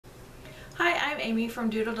Amy from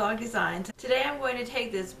Doodle Dog Designs. Today I'm going to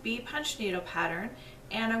take this bee punch needle pattern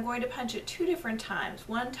and I'm going to punch it 2 different times.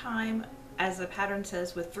 One time, as the pattern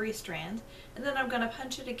says, with 3 strands, and then I'm going to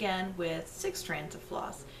punch it again with 6 strands of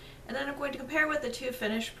floss. And then I'm going to compare what the 2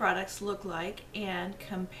 finished products look like and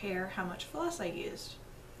compare how much floss I used.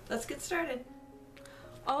 Let's get started.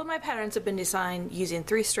 All of my patterns have been designed using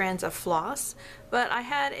 3 strands of floss, but I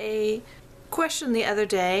had a question the other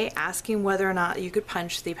day asking whether or not you could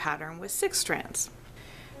punch the pattern with 6 strands.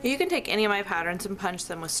 You can take any of my patterns and punch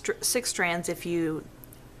them with 6 strands if you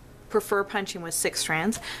prefer punching with 6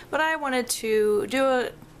 strands, but I wanted to do a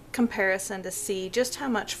comparison to see just how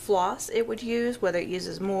much floss it would use, whether it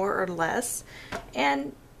uses more or less,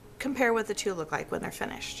 and compare what the 2 look like when they're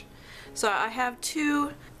finished. So I have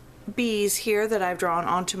 2 bees here that I've drawn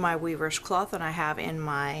onto my weaver's cloth and I have in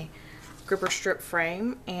my gripper strip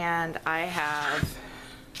frame, and I have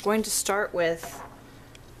going to start with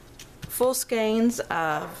full skeins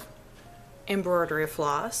of embroidery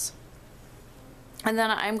floss, and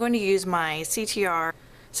then I'm going to use my CTR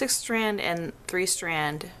 6 strand and 3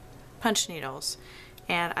 strand punch needles,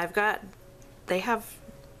 and they have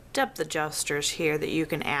depth adjusters here that you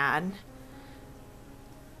can add,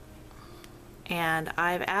 and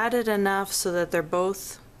I've added enough so that they're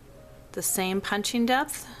both the same punching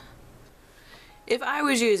depth. If I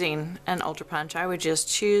was using an Ultra Punch, I would just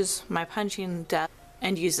choose my punching depth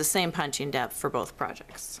and use the same punching depth for both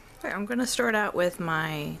projects. Okay, I'm going to start out with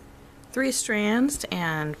my 3 strands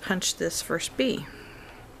and punch this first bee.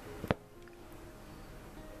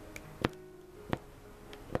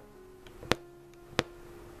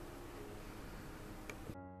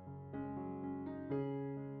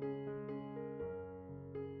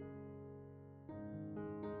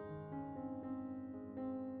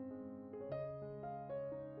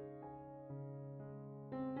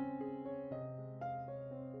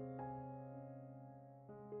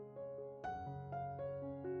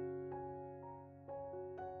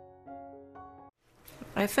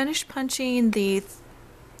 I finished punching the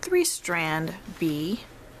 3 strand bee.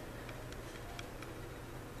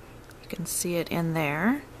 You can see it in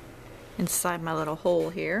there, inside my little hole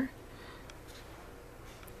here.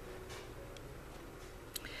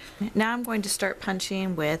 Now I'm going to start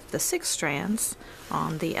punching with the 6 strands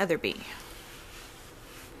on the other bee.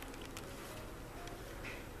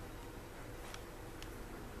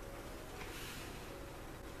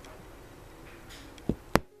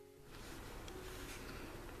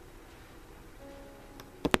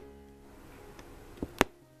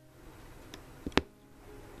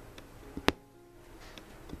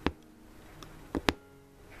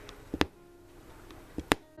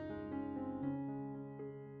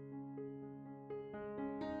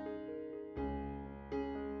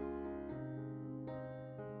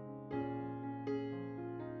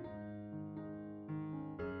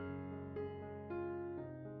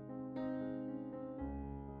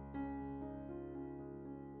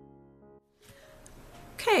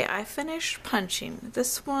 Okay, I finished punching.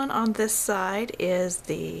 This one on this side is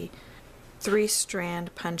the 3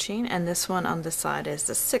 strand punching, and this one on this side is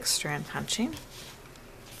the 6 strand punching.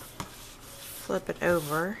 Flip it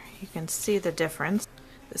over, you can see the difference.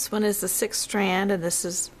 This one is the 6 strand and this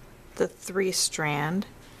is the 3 strand.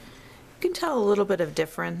 You can tell a little bit of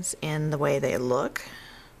difference in the way they look.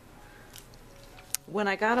 When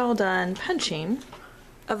I got all done punching,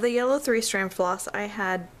 of the yellow 3 strand floss, I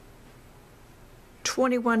had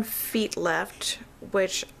 21 feet left,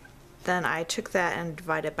 which then I took that and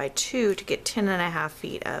divided by 2 to get 10.5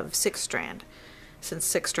 feet of 6 strand, since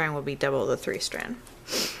 6 strand will be double the 3 strand.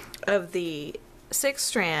 Of the 6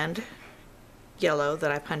 strand yellow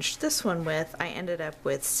that I punched this one with, I ended up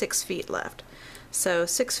with 6 feet left. So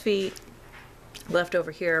 6 feet left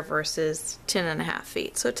over here versus 10.5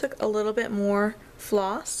 feet. So it took a little bit more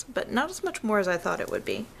floss, but not as much more as I thought it would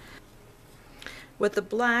be. With the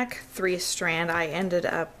black 3 strand, I ended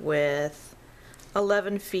up with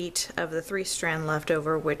 11 feet of the 3 strand left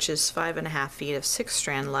over, which is 5.5 feet of 6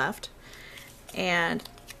 strand left. And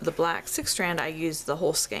the black 6 strand, I used the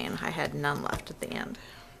whole skein. I had none left at the end.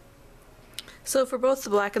 So for both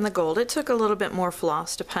the black and the gold, it took a little bit more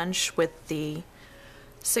floss to punch with the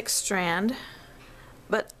 6 strand,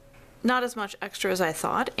 but not as much extra as I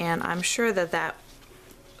thought, and I'm sure that that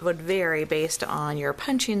would vary based on your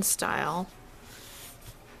punching style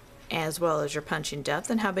as well as your punching depth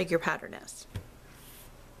and how big your pattern is.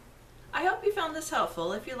 I hope you found this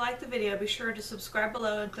helpful. If you liked the video, be sure to subscribe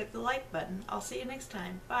below and click the like button. I'll see you next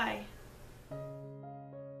time. Bye.